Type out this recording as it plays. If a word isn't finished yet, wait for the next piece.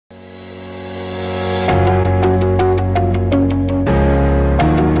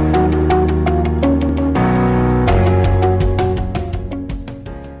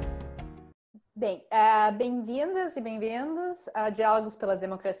Bem-vindas e bem-vindos a Diálogos pela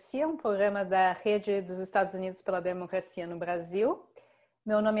Democracia, um programa da Rede dos Estados Unidos pela Democracia no Brasil.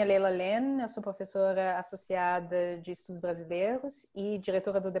 Meu nome é Leila Lehnen, eu sou professora associada de Estudos Brasileiros e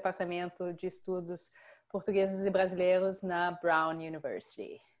diretora do Departamento de Estudos Portugueses e Brasileiros na Brown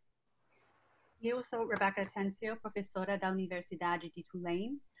University. Eu sou Rebecca Atencio, professora da Universidade de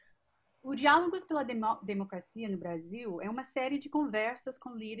Tulane. O Diálogos pela Democracia no Brasil é uma série de conversas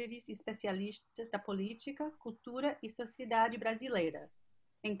com líderes e especialistas da política, cultura e sociedade brasileira.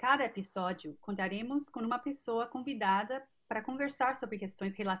 Em cada episódio, contaremos com uma pessoa convidada para conversar sobre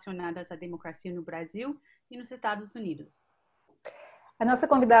questões relacionadas à democracia no Brasil e nos Estados Unidos. A nossa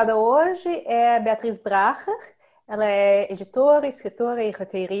convidada hoje é Beatriz Bracher. Ela é editora, escritora e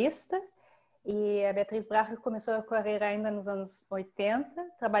roteirista. E a Beatriz Bracher começou a carreira ainda nos anos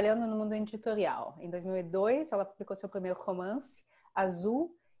 80, trabalhando no mundo editorial. Em 2002, ela publicou seu primeiro romance,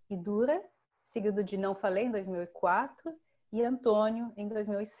 Azul e Dura, seguido de Não Falei, em 2004, e Antônio, em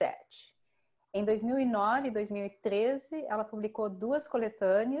 2007. Em 2009 e 2013, ela publicou duas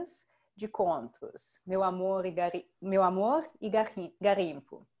coletâneas de contos, Meu Amor e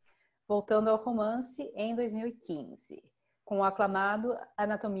Garimpo, voltando ao romance em 2015. Com o aclamado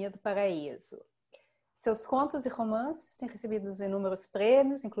Anatomia do Paraíso. Seus contos e romances têm recebido inúmeros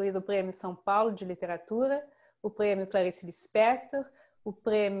prêmios, incluindo o Prêmio São Paulo de Literatura, o Prêmio Clarice Lispector, o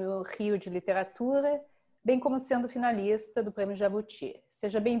Prêmio Rio de Literatura, bem como sendo finalista do Prêmio Jabuti.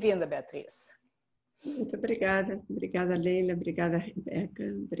 Seja bem-vinda, Beatriz. Muito obrigada. Obrigada, Leila. Obrigada, Rebecca.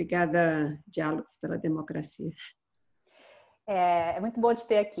 Obrigada, Diálogos pela Democracia. É muito bom te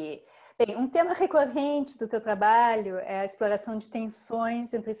ter aqui. Bem, um tema recorrente do teu trabalho é a exploração de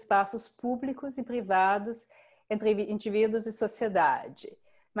tensões entre espaços públicos e privados, entre indivíduos e sociedade.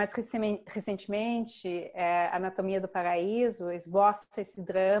 Mais recentemente, Anatomia do Paraíso esboça esse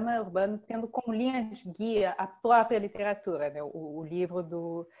drama urbano tendo como linha de guia a própria literatura, né? o livro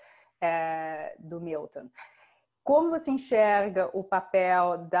do Milton. Como você enxerga o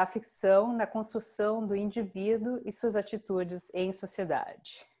papel da ficção na construção do indivíduo e suas atitudes em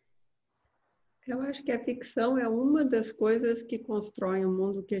sociedade? Eu acho que a ficção é uma das coisas que constrói o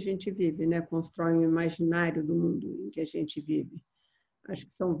mundo que a gente vive, né? Constrói o imaginário do mundo em que a gente vive. Acho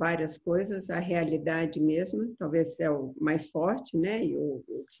que são várias coisas, a realidade mesmo, talvez é o mais forte, né? E o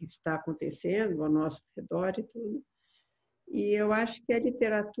que está acontecendo ao nosso redor e tudo. E eu acho que a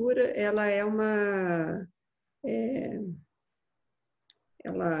literatura, ela é uma...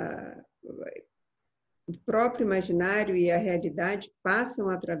 o próprio imaginário e a realidade passam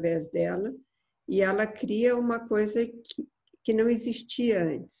através dela, e ela cria uma coisa que não existia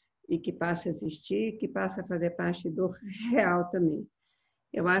antes, e que passa a existir, que passa a fazer parte do real também.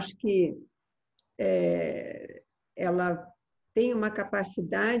 Eu acho que ela tem uma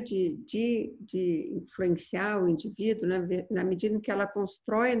capacidade de influenciar o indivíduo na medida em que ela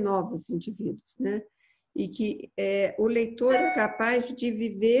constrói novos indivíduos, né? E que o leitor é capaz de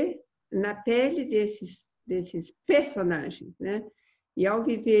viver na pele desses personagens, né? E ao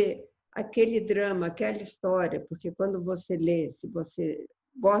viver aquele drama, aquela história, porque quando você lê, se você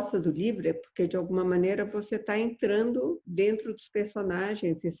gosta do livro, é porque de alguma maneira você está entrando dentro dos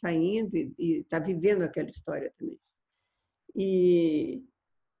personagens e saindo e está vivendo aquela história também. E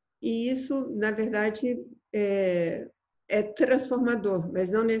isso, na verdade, é transformador,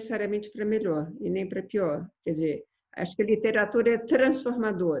 mas não necessariamente para melhor e nem para pior. Quer dizer, acho que a literatura é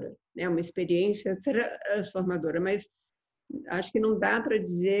transformadora, né? Uma experiência transformadora, mas acho que não dá para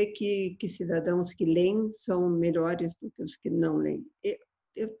dizer que cidadãos que leem são melhores do que os que não leem.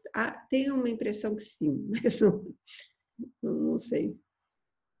 Eu tenho uma impressão que sim, mas não sei.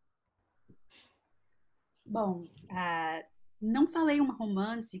 Bom, Não Falei um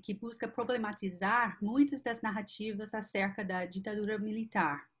romance que busca problematizar muitas das narrativas acerca da ditadura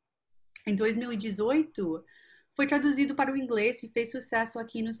militar. Em 2018, foi traduzido para o inglês e fez sucesso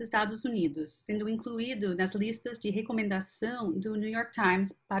aqui nos Estados Unidos, sendo incluído nas listas de recomendação do New York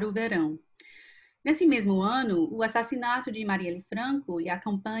Times para o verão. Nesse mesmo ano, o assassinato de Marielle Franco e a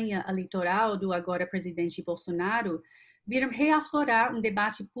campanha eleitoral do agora presidente Bolsonaro viram reaflorar um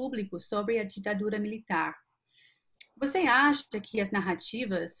debate público sobre a ditadura militar. Você acha que as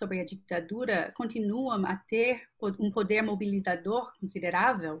narrativas sobre a ditadura continuam a ter um poder mobilizador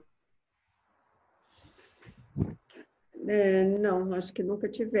considerável? Não, acho que nunca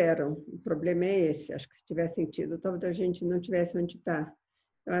tiveram. O problema é esse. Acho que se tivessem tido, talvez a gente não tivesse onde está.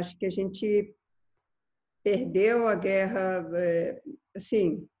 Eu acho que a gente perdeu a guerra,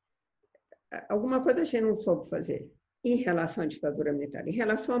 assim, alguma coisa a gente não soube fazer em relação à ditadura militar, em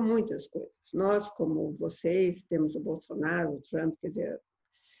relação a muitas coisas. Nós, como vocês, temos o Bolsonaro, o Trump, quer dizer,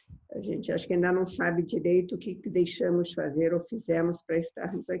 A gente acho que ainda não sabe direito o que deixamos fazer ou fizemos para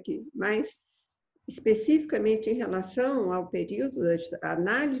estarmos aqui. Mas, especificamente em relação ao período da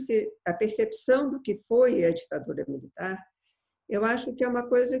análise, a percepção do que foi a ditadura militar, eu acho que é uma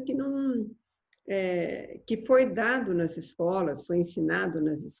coisa que não... que foi dado nas escolas, foi ensinado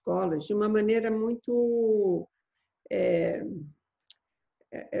nas escolas de uma maneira muito...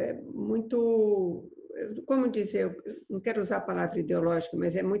 como dizer, eu não quero usar a palavra ideológica,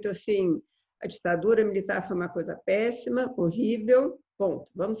 mas é muito assim, a ditadura militar foi uma coisa péssima, horrível, ponto,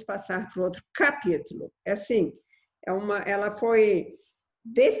 vamos passar para outro capítulo. É assim, ela foi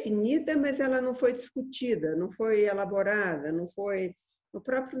definida, mas ela não foi discutida, não foi elaborada, não foi... O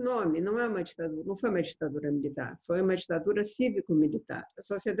próprio nome não é uma ditadura, não foi uma ditadura militar, foi uma ditadura cívico-militar. A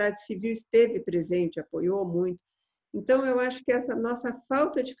sociedade civil esteve presente, apoiou muito. Então, eu acho que essa nossa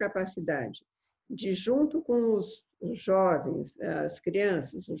falta de capacidade de, junto com os jovens, as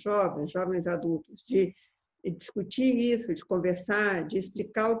crianças, os jovens adultos, de discutir isso, de conversar, de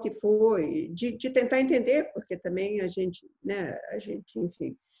explicar o que foi, de tentar entender, porque também a gente,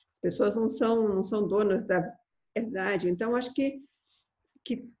 enfim, as pessoas não são donas da verdade. Então, acho que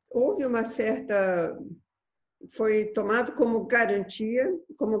houve uma certa... Foi tomado como garantia,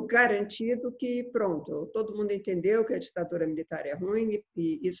 como garantido que, pronto, todo mundo entendeu que a ditadura militar é ruim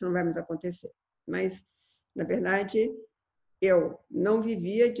e isso não vai mais acontecer. Mas, na verdade, eu não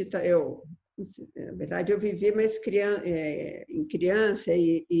vivia... Na verdade, eu vivi mais em criança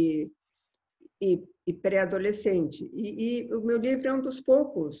e pré-adolescente. E o meu livro é um dos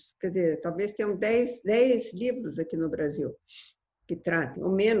poucos, quer dizer, talvez tenham 10 livros aqui no Brasil que tratem,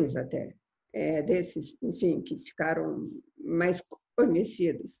 ou menos até, desses, enfim, que ficaram mais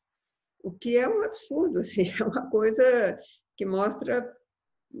conhecidos. O que é um absurdo, assim, é uma coisa que mostra,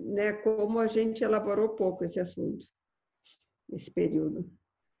 né, como a gente elaborou pouco esse assunto, esse período.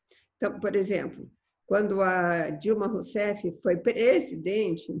 Então, por exemplo, quando a Dilma Rousseff foi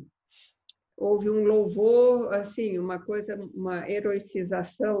presidente, houve um louvor, assim, uma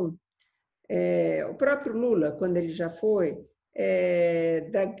heroicização. O próprio Lula, quando ele já foi,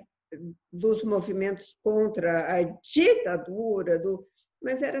 dos movimentos contra a ditadura,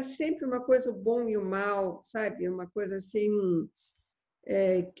 mas era sempre uma coisa o bom e o mal, sabe? Uma coisa assim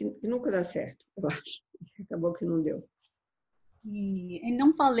que nunca dá certo, eu acho. Acabou que não deu. E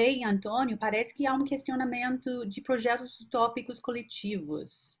não falei, Antônio, parece que há um questionamento de projetos utópicos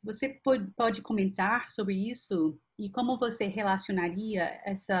coletivos. Você pode comentar sobre isso e como você relacionaria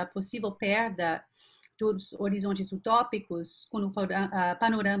essa possível perda dos horizontes utópicos com o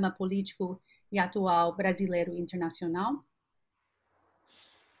panorama político e atual brasileiro e internacional?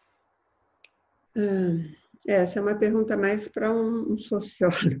 Essa é uma pergunta mais para um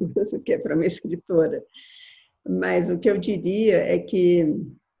sociólogo do que para uma escritora. Mas o que eu diria é que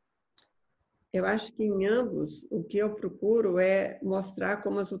eu acho que em ambos o que eu procuro é mostrar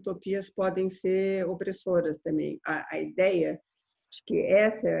como as utopias podem ser opressoras também. A ideia de que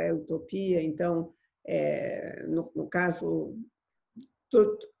essa é a utopia, então, no caso,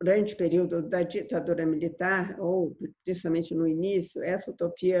 durante o período da ditadura militar, ou principalmente no início, essa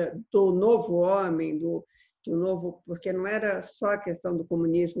utopia do novo homem, do novo, porque não era só a questão do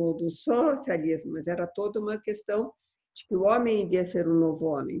comunismo ou do socialismo, mas era toda uma questão de que o homem iria ser um novo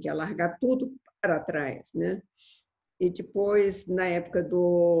homem, que ia largar tudo para trás, né? E depois, na época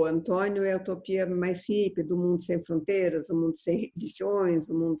do Antônio, é a utopia mais hippie, do mundo sem fronteiras, o mundo sem religiões,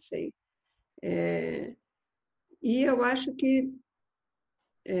 o mundo sem... E eu acho que...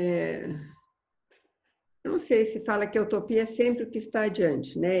 Eu não sei se fala que a utopia é sempre o que está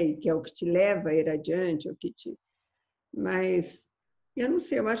adiante, né? E que é o que te leva a ir adiante, mas eu não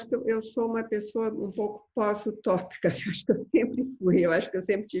sei, eu acho que eu sou uma pessoa um pouco pós-utópica, eu acho que eu sempre fui, eu acho que eu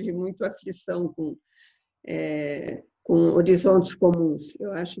sempre tive muito aflição com horizontes comuns.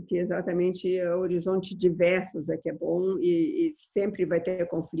 Eu acho que exatamente horizontes diversos é que é bom e sempre vai ter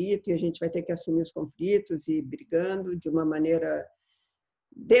conflito e a gente vai ter que assumir os conflitos e ir brigando de uma maneira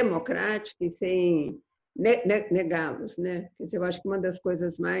democrática e sem negá-los, né? Quer dizer, eu acho que uma das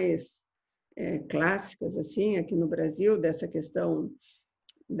coisas mais clássicas assim aqui no Brasil dessa questão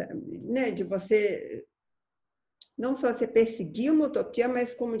de você não só se perseguir uma utopia,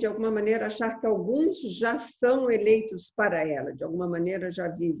 mas como de alguma maneira achar que alguns já são eleitos para ela, de alguma maneira já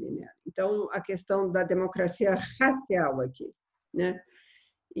vivem nela. Então, a questão da democracia racial aqui, né?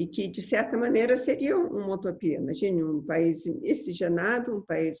 E que, de certa maneira, seria uma utopia. Imagine um país miscigenado, um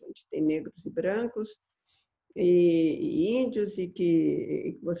país onde tem negros e brancos e índios e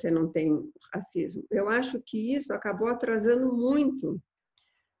que você não tem racismo. Eu acho que isso acabou atrasando muito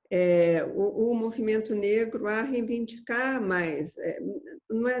o movimento negro a reivindicar mais,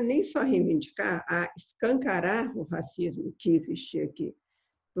 não é nem só reivindicar, a escancarar o racismo que existia aqui.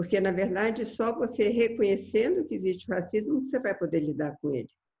 Porque, na verdade, só você reconhecendo que existe o racismo, você vai poder lidar com ele.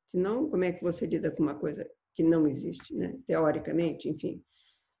 Senão, como é que você lida com uma coisa que não existe, né? Teoricamente, enfim,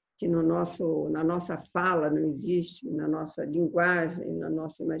 que na nossa fala não existe, na nossa linguagem, no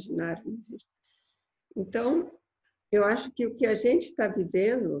nosso imaginário não existe. Então, eu acho que o que a gente está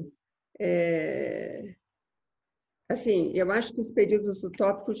vivendo assim, eu acho que os períodos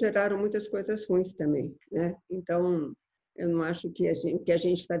utópicos geraram muitas coisas ruins também, né? Então, eu não acho que o que a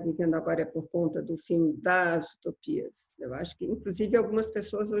gente está vivendo agora é por conta do fim das utopias. Eu acho que, inclusive, algumas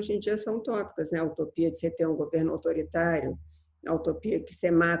pessoas hoje em dia são utópicas, né? A utopia de você ter um governo autoritário, a utopia que você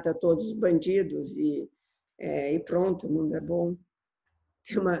mata todos os bandidos e pronto, o mundo é bom.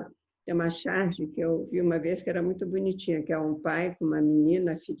 Tem uma charge que eu vi uma vez que era muito bonitinha, que é um pai com uma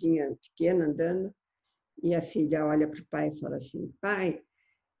menina, a filhinha pequena andando, e a filha olha para o pai e fala assim: pai,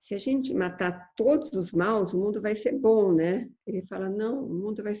 se a gente matar todos os maus, o mundo vai ser bom, né? Ele fala: não, o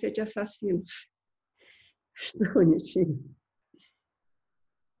mundo vai ser de assassinos. Bonitinho.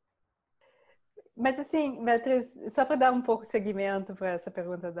 Mas, assim, Beatriz, só para dar um pouco de seguimento para essa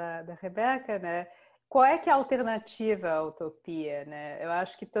pergunta da Rebecca, né? Qual é que é a alternativa à utopia, né? Eu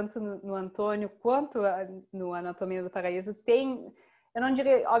acho que tanto no Antônio quanto no Anatomia do Paraíso tem, eu não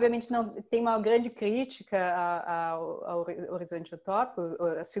diria, obviamente não, tem uma grande crítica ao horizonte utópico.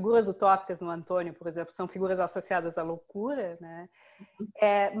 As figuras utópicas no Antônio, por exemplo, são figuras associadas à loucura, né?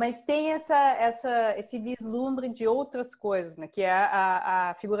 Mas tem esse vislumbre de outras coisas, né? Que é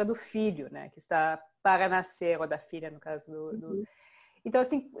a figura do filho, né? Que está para nascer, ou da filha, no caso do... Então,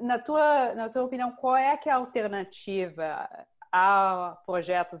 assim, na tua opinião, qual é que é a alternativa a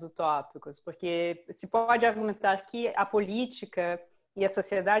projetos utópicos? Porque se pode argumentar que a política e a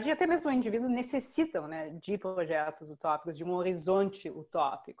sociedade, e até mesmo o indivíduo, necessitam, né, de projetos utópicos, de um horizonte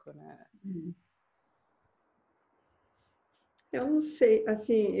utópico, né? Eu não sei,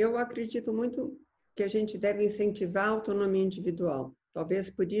 assim, eu acredito muito que a gente deve incentivar a autonomia individual. Talvez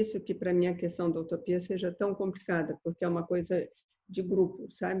por isso que, para mim, a questão da utopia seja tão complicada, porque é uma coisa de grupo,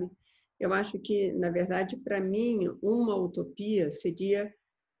 sabe? Eu acho que, na verdade, para mim, uma utopia seria,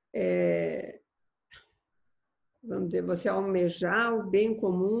 vamos dizer, você almejar o bem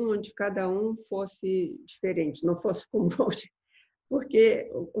comum onde cada um fosse diferente, não fosse comum.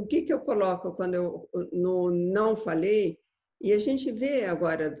 Porque o que eu coloco quando eu não falei, e a gente vê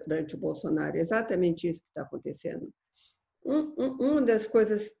agora, durante o Bolsonaro, exatamente isso que está acontecendo. Uma das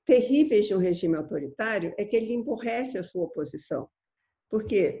coisas terríveis de um regime autoritário é que ele emburrece a sua oposição. Por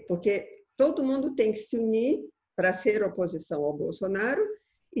quê? Porque todo mundo tem que se unir para ser oposição ao Bolsonaro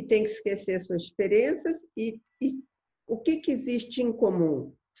e tem que esquecer suas diferenças. E o que existe em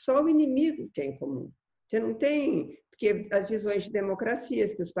comum? Só o inimigo tem em comum. Você não tem... Porque as visões de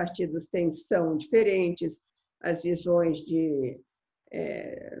democracias que os partidos têm são diferentes, as visões de,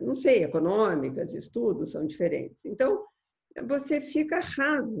 não sei, econômicas, estudos são diferentes. Então, você fica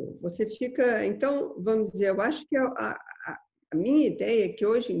raso, você fica... Então, vamos dizer, eu acho que a minha ideia é que,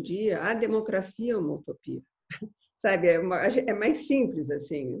 hoje em dia, a democracia é uma utopia. Sabe? É mais simples,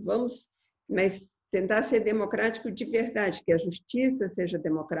 assim. Mas tentar ser democrático de verdade, que a justiça seja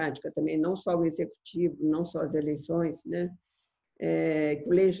democrática também, não só o executivo, não só as eleições, né? Que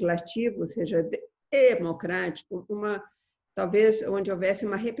o legislativo seja democrático, talvez onde houvesse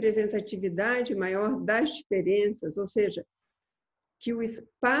uma representatividade maior das diferenças, ou seja, que o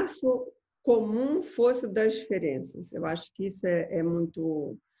espaço comum fosse das diferenças. Eu acho que isso é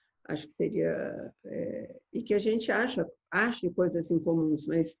muito... Acho que seria... e que a gente ache coisas em comuns,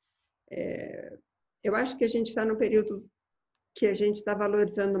 mas eu acho que a gente está no período que a gente está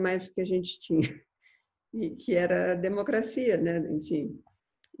valorizando mais o que a gente tinha, e que era a democracia, né? Enfim,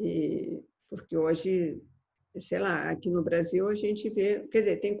 porque hoje, sei lá, aqui no Brasil a gente vê... Quer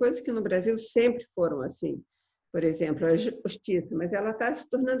dizer, tem coisas que no Brasil sempre foram assim. Por exemplo, a justiça, mas ela está se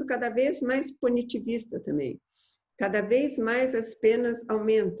tornando cada vez mais punitivista também. Cada vez mais as penas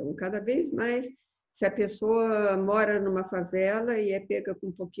aumentam, cada vez mais, se a pessoa mora numa favela e é pega com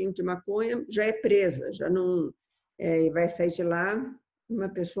um pouquinho de maconha, já é presa, já não... e vai sair de lá uma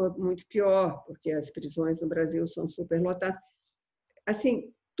pessoa muito pior, porque as prisões no Brasil são superlotadas.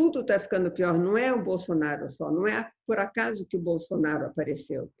 Assim, tudo está ficando pior, não é o Bolsonaro só, não é por acaso que o Bolsonaro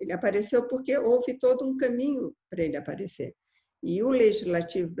apareceu. Ele apareceu porque houve todo um caminho para ele aparecer. E o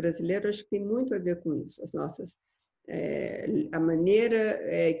legislativo brasileiro, acho que tem muito a ver com isso, a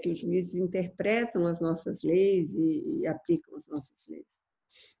maneira que os juízes interpretam as nossas leis e aplicam as nossas leis.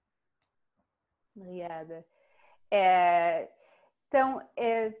 Obrigada. Então,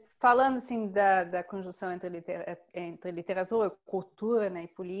 falando assim da conjunção entre literatura, cultura, né, e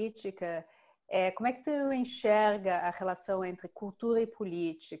política, como é que tu enxerga a relação entre cultura e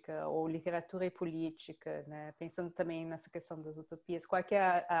política, ou literatura e política, né? Pensando também nessa questão das utopias, qual é que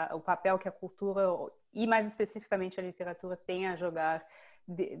é o papel que a cultura, e mais especificamente a literatura, tem a jogar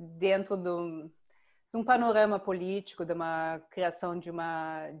dentro de um panorama político, de uma criação de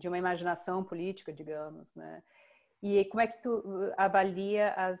uma imaginação política, digamos, né? E como é que tu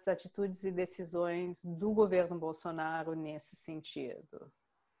avalia as atitudes e decisões do governo Bolsonaro nesse sentido?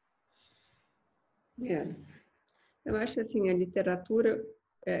 Eu acho assim, a literatura...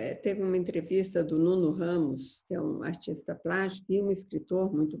 teve uma entrevista do Nuno Ramos, que é um artista plástico e um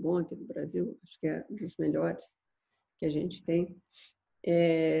escritor muito bom aqui do Brasil, acho que é um dos melhores que a gente tem.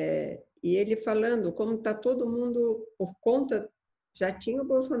 E ele falando como está todo mundo, por conta... Já tinha o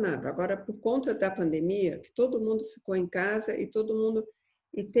Bolsonaro, agora por conta da pandemia, que todo mundo ficou em casa e todo mundo...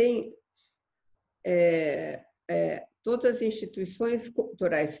 E tem todas as instituições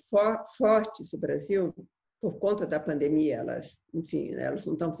culturais fortes do Brasil, por conta da pandemia, elas não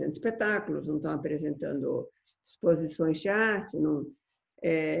estão fazendo espetáculos, não estão apresentando exposições de arte,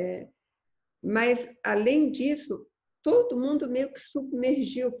 mas, além disso, todo mundo meio que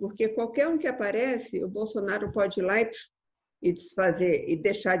submergiu, porque qualquer um que aparece, o Bolsonaro pode ir lá e desfazer, e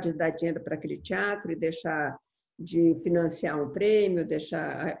deixar de dar dinheiro para aquele teatro, e deixar de financiar um prêmio,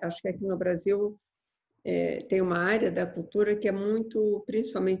 acho que aqui no Brasil tem uma área da cultura que é muito,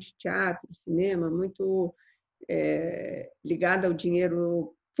 principalmente teatro, cinema, muito ligada ao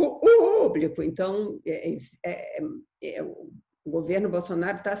dinheiro público. Então, o governo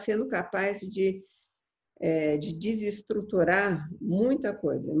Bolsonaro está sendo capaz de desestruturar muita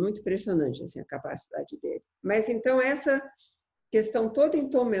coisa, é muito impressionante assim, a capacidade dele. Mas, então, essa questão toda em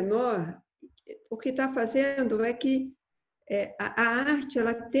tom menor, o que está fazendo é que a arte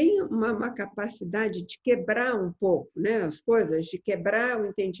ela tem uma capacidade de quebrar um pouco, né, as coisas, de quebrar o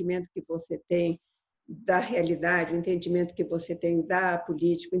entendimento que você tem da realidade, o entendimento que você tem da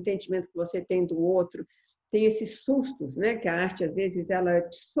política, o entendimento que você tem do outro. Tem esses sustos, né, que a arte, às vezes, ela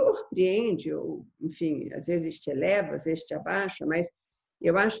te surpreende, ou, enfim, às vezes te eleva, às vezes te abaixa, mas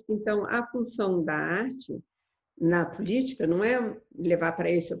eu acho que, então, a função da arte na política não é levar para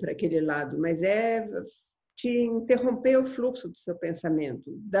esse ou para aquele lado, mas é te interromper o fluxo do seu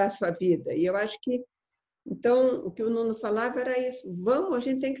pensamento, da sua vida. E eu acho que, então, o que o Nuno falava era isso: a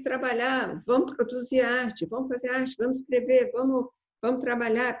gente tem que trabalhar, vamos produzir arte, vamos fazer arte, vamos escrever, vamos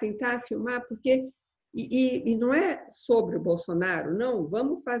trabalhar, pintar, filmar, porque... E não é sobre o Bolsonaro, não,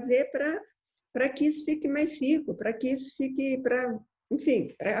 vamos fazer para que isso fique mais rico, para que isso fique,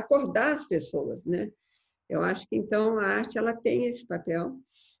 enfim, para acordar as pessoas, né? Eu acho que, então, a arte ela tem esse papel.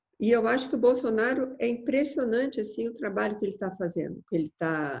 E eu acho que o Bolsonaro é impressionante assim, o trabalho que ele está fazendo. Ele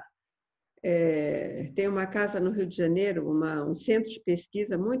tem uma casa no Rio de Janeiro, um centro de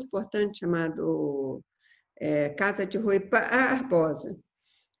pesquisa muito importante chamado Casa de Rui Barbosa.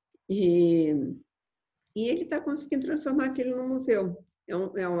 E ele está conseguindo transformar aquilo num museu.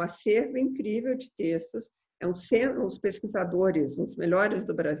 É um acervo incrível de textos. Os pesquisadores, os melhores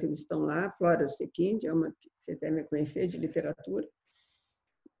do Brasil estão lá. Flora Sequinde, é uma que você deve conhecer, de literatura.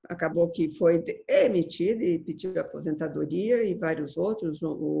 Acabou que foi emitido e pediu aposentadoria, e vários outros,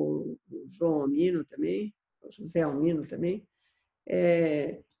 o João Almino também, o José Almino também.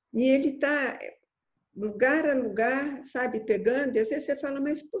 E ele está... lugar a lugar, sabe, pegando, e às vezes você fala,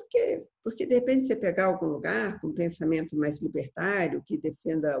 mas por quê? Porque, de repente, você pegar algum lugar com um pensamento mais libertário, que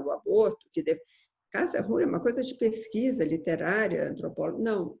defenda o aborto, Casa Rui é uma coisa de pesquisa literária, antropóloga.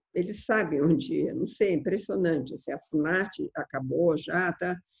 Não, eles sabem onde ir, não sei, impressionante. Assim, a Funarte acabou já,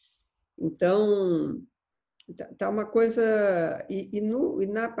 tá? Então, tá uma coisa... E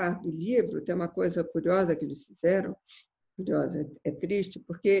na parte do livro, tem uma coisa curiosa que eles fizeram, curiosa, é triste,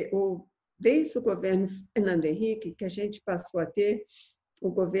 porque desde o governo Fernando Henrique, que a gente passou a ter, o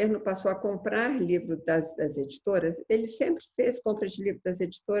governo passou a comprar livros das editoras. Ele sempre fez compras de livros das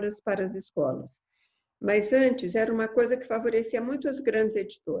editoras para as escolas. Mas antes era uma coisa que favorecia muito as grandes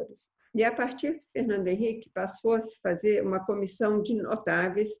editoras. E a partir de Fernando Henrique passou a se fazer uma comissão de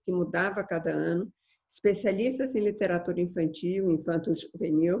notáveis, que mudava a cada ano, especialistas em literatura infantil,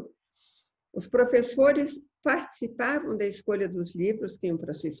 infanto-juvenil. Os professores participavam da escolha dos livros que iam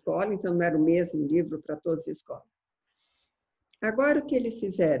para a sua escola, então não era o mesmo livro para todas as escolas. Agora, o que eles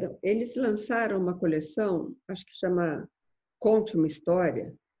fizeram? Eles lançaram uma coleção, acho que chama Conte uma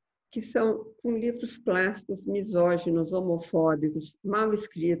História, que são com livros clássicos, misóginos, homofóbicos, mal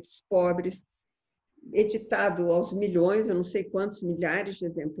escritos, pobres, editado aos milhões, eu não sei quantos milhares de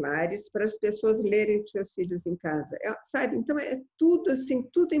exemplares, para as pessoas lerem para seus filhos em casa. Sabe? Então, é tudo assim,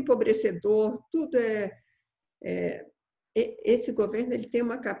 tudo empobrecedor, tudo esse governo ele tem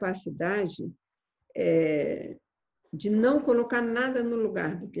uma capacidade de não colocar nada no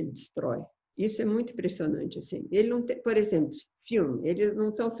lugar do que ele destrói. Isso é muito impressionante. Assim. Ele não tem, por exemplo, filme, eles não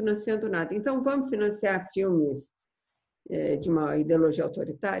estão financiando nada. Então, vamos financiar filmes de uma ideologia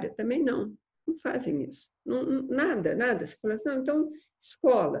autoritária? Também não fazem isso. Nada. Você fala assim, não, então,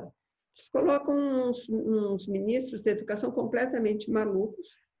 escola. Eles colocam uns ministros de educação completamente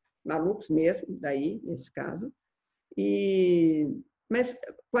malucos mesmo, daí, nesse caso. Mas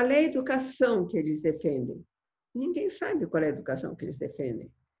qual é a educação que eles defendem? Ninguém sabe qual é a educação que eles defendem.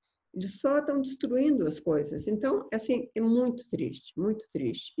 Eles só estão destruindo as coisas. Então, assim, é muito triste, muito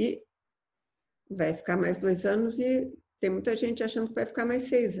triste. E vai ficar mais 2 anos e tem muita gente achando que vai ficar mais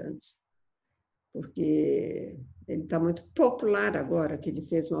 6 anos. Porque ele está muito popular agora, que ele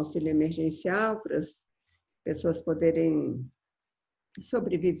fez um auxílio emergencial para as pessoas poderem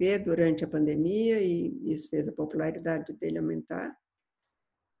sobreviver durante a pandemia e isso fez a popularidade dele aumentar.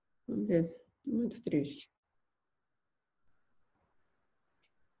 Vamos ver, muito triste.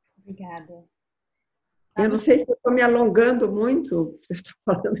 Obrigada. Eu não sei se eu estou me alongando muito, se eu estou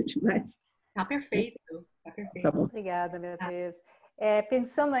falando demais. Está perfeito, está perfeito. Tá bom. Obrigada, Beatriz.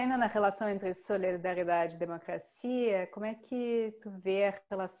 Pensando ainda na relação entre solidariedade e democracia, como é que tu vê a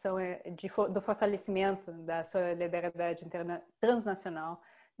relação do fortalecimento da solidariedade transnacional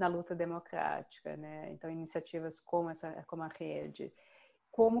na luta democrática, né? Então, iniciativas como a Rede.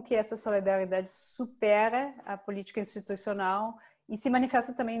 Como que essa solidariedade supera a política institucional e se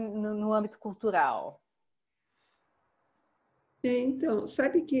manifesta também no âmbito cultural? Então,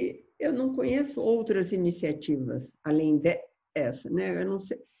 sabe que eu não conheço outras iniciativas além dessa, né?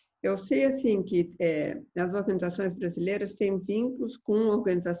 Eu sei assim que as organizações brasileiras têm vínculos com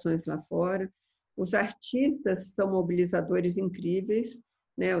organizações lá fora. Os artistas são mobilizadores incríveis,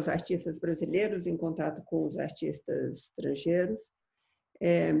 né? Os artistas brasileiros em contato com os artistas estrangeiros.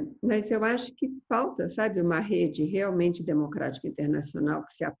 Mas eu acho que falta, sabe, uma rede realmente democrática internacional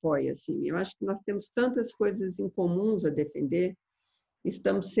que se apoie assim. Eu acho que nós temos tantas coisas em comuns a defender,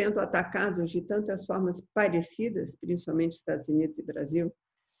 estamos sendo atacados de tantas formas parecidas, principalmente Estados Unidos e Brasil,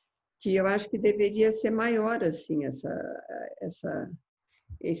 que eu acho que deveria ser maior assim essa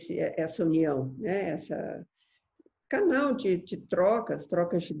união, né? Essa canal de trocas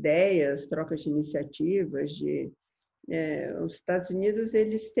de ideias, trocas de iniciativas, os Estados Unidos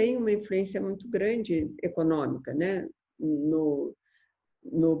eles têm uma influência muito grande econômica, né?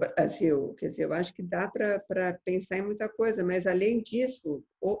 No Brasil, quer dizer, eu acho que dá para pensar em muita coisa, mas além disso,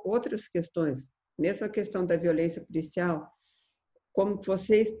 outras questões, mesmo a questão da violência policial, como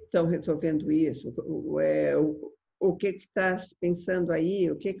vocês estão resolvendo isso? O que está pensando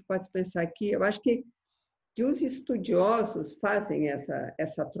aí? O que pode se pensar aqui? Eu acho que os estudiosos fazem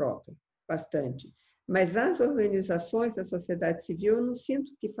essa troca bastante. Mas as organizações da sociedade civil, eu não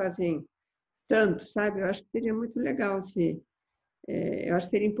sinto que fazem tanto, sabe? Eu acho que seria muito legal eu acho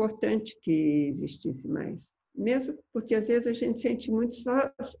que seria importante que existisse mais. Mesmo porque, às vezes, a gente sente muito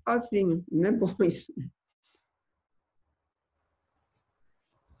sozinho. Não é bom isso.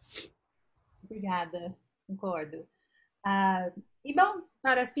 Obrigada, concordo. E, bom,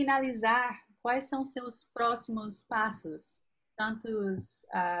 para finalizar, quais são seus próximos passos? Tanto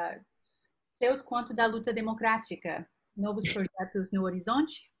seus quanto da luta democrática? Novos projetos no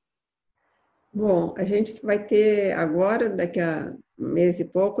horizonte? Bom, a gente vai ter agora, daqui a um mês e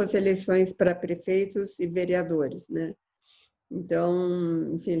pouco, as eleições para prefeitos e vereadores, né?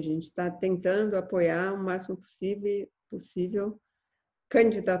 Então, enfim, a gente está tentando apoiar o máximo possível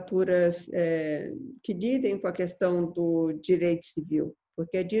candidaturas que lidem com a questão do direito civil,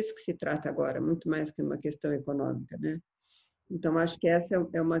 porque é disso que se trata agora, muito mais que uma questão econômica, né? Então, acho que essa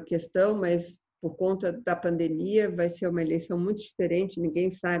é uma questão, mas por conta da pandemia vai ser uma eleição muito diferente,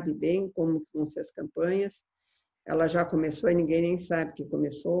 ninguém sabe bem como vão ser as campanhas. Ela já começou e ninguém nem sabe que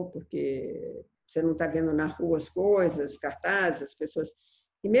começou, porque você não está vendo na rua as coisas, cartazes, as pessoas...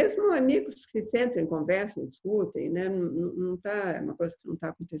 E mesmo amigos que se sentam, conversam, discutem, né? Não tá, é uma coisa que não está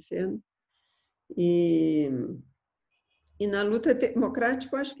acontecendo. E na luta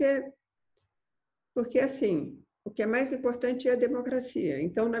democrática, eu acho que porque, assim, o que é mais importante é a democracia.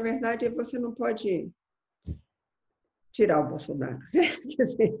 Então, na verdade, você não pode tirar o Bolsonaro. Quer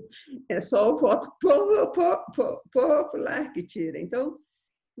dizer, é só o voto popular que tira. Então,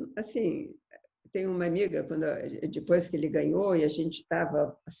 assim, tem uma amiga, depois que ele ganhou, e a gente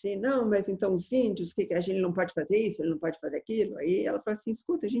estava assim, não, mas então os índios, a gente não pode fazer isso, ele não pode fazer aquilo. Aí ela falou assim,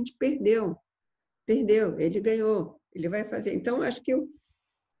 escuta, a gente perdeu perdeu, ele ganhou, ele vai fazer. Então, acho que o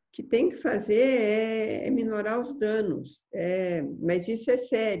que tem que fazer é minorar os danos. Mas isso é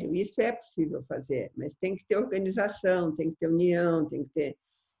sério, isso é possível fazer, mas tem que ter organização, tem que ter união, tem que ter...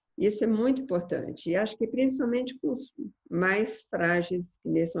 Isso é muito importante. E acho que principalmente com os mais frágeis, que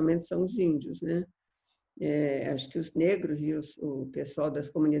nesse momento são os índios, né? Acho que os negros e o pessoal das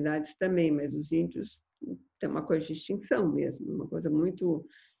comunidades também, mas os índios têm uma coisa de extinção mesmo, uma coisa muito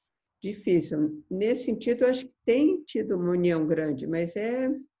difícil. Nesse sentido, eu acho que tem tido uma união grande, mas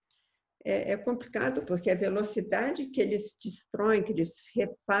é complicado, porque a velocidade que eles destroem, que eles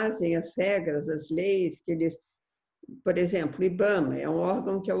refazem as regras, as leis, que eles... Por exemplo, o IBAMA é um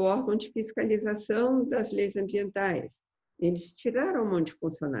órgão que é o órgão de fiscalização das leis ambientais. Eles tiraram um monte de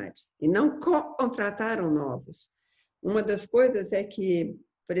funcionários e não contrataram novos. Uma das coisas é que,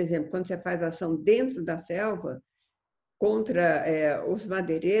 por exemplo, quando você faz ação dentro da selva, contra os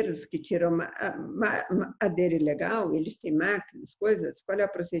madeireiros que tiram madeira ilegal, eles têm máquinas, coisas, qual é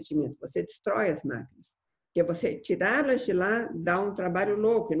o procedimento? Você destrói as máquinas. Porque você tirá-las de lá dá um trabalho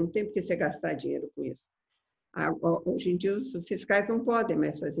louco, e não tem por que você gastar dinheiro com isso. Hoje em dia, os fiscais não podem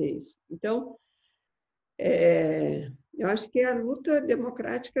mais fazer isso. Então, eu acho que a luta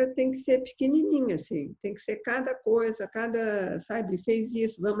democrática tem que ser pequenininha, assim, tem que ser cada coisa, sabe, fez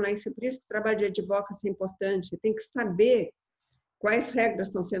isso, vamos lá, por isso que o trabalho de advocacy é importante, você tem que saber quais regras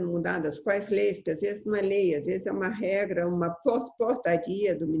estão sendo mudadas, quais leis, porque às vezes não é lei, às vezes é uma regra, uma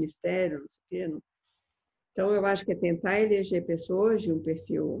portaria do Ministério, não sei o quê. Então, eu acho que é tentar eleger pessoas de um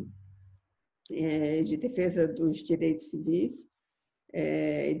perfil de defesa dos direitos civis,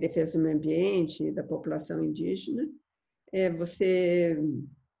 e defesa do meio ambiente e da população indígena.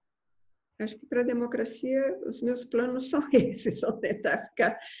 Acho que para a democracia os meus planos são esses, são tentar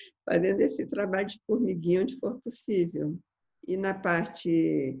ficar fazendo esse trabalho de formiguinha onde for possível. E na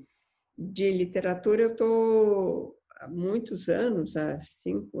parte de literatura eu estou há muitos anos, há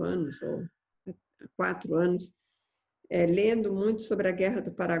 5 anos ou 4 anos, lendo muito sobre a Guerra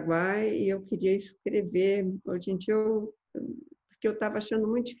do Paraguai, e eu queria escrever. Hoje em dia, porque eu estava achando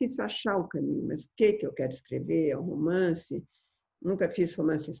muito difícil achar o caminho, mas o que eu quero escrever? É um romance? Nunca fiz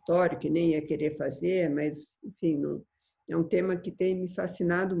romance histórico, nem ia querer fazer, mas, enfim, é um tema que tem me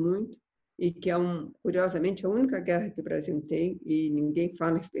fascinado muito e que curiosamente, a única guerra que o Brasil tem, e ninguém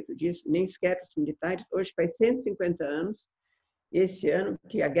fala a respeito disso, nem sequer os militares. Hoje faz 150 anos, esse ano,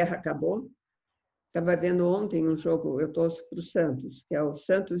 que a guerra acabou. Estava vendo ontem um jogo, eu torço para o Santos, que é o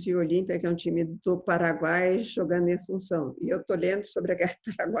Santos e o Olímpia, que é um time do Paraguai jogando em Assunção. E eu estou lendo sobre a Guerra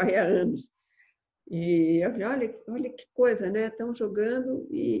do Paraguai há anos. E eu falei, olha que coisa, né? Estão jogando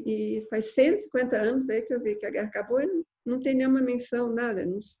e faz 150 anos aí que eu vi que a guerra acabou e não tem nenhuma menção, nada,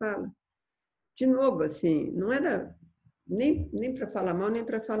 não se fala. De novo, assim, não era nem para falar mal, nem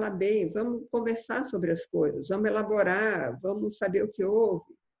para falar bem. Vamos conversar sobre as coisas, vamos elaborar, vamos saber o que houve.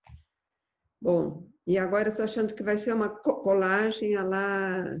 Bom, e agora eu estou achando que vai ser uma colagem à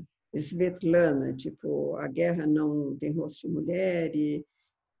la Svetlana, tipo, a guerra não tem rosto de mulher, e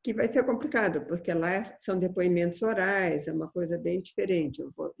que vai ser complicado, porque lá são depoimentos orais, é uma coisa bem diferente.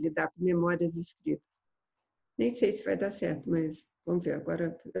 Eu vou lidar com memórias escritas. Nem sei se vai dar certo, mas vamos ver.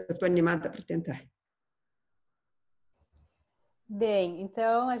 Agora eu estou animada para tentar. Bem,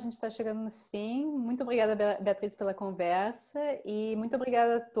 então a gente está chegando no fim. Muito obrigada, Beatriz, pela conversa, e muito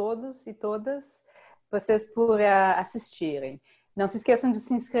obrigada a todos e todas vocês por assistirem. Não se esqueçam de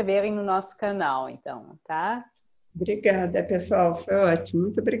se inscreverem no nosso canal, então, tá? Obrigada, pessoal. Foi ótimo.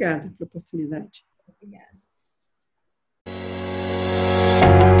 Muito obrigada pela oportunidade. Obrigada.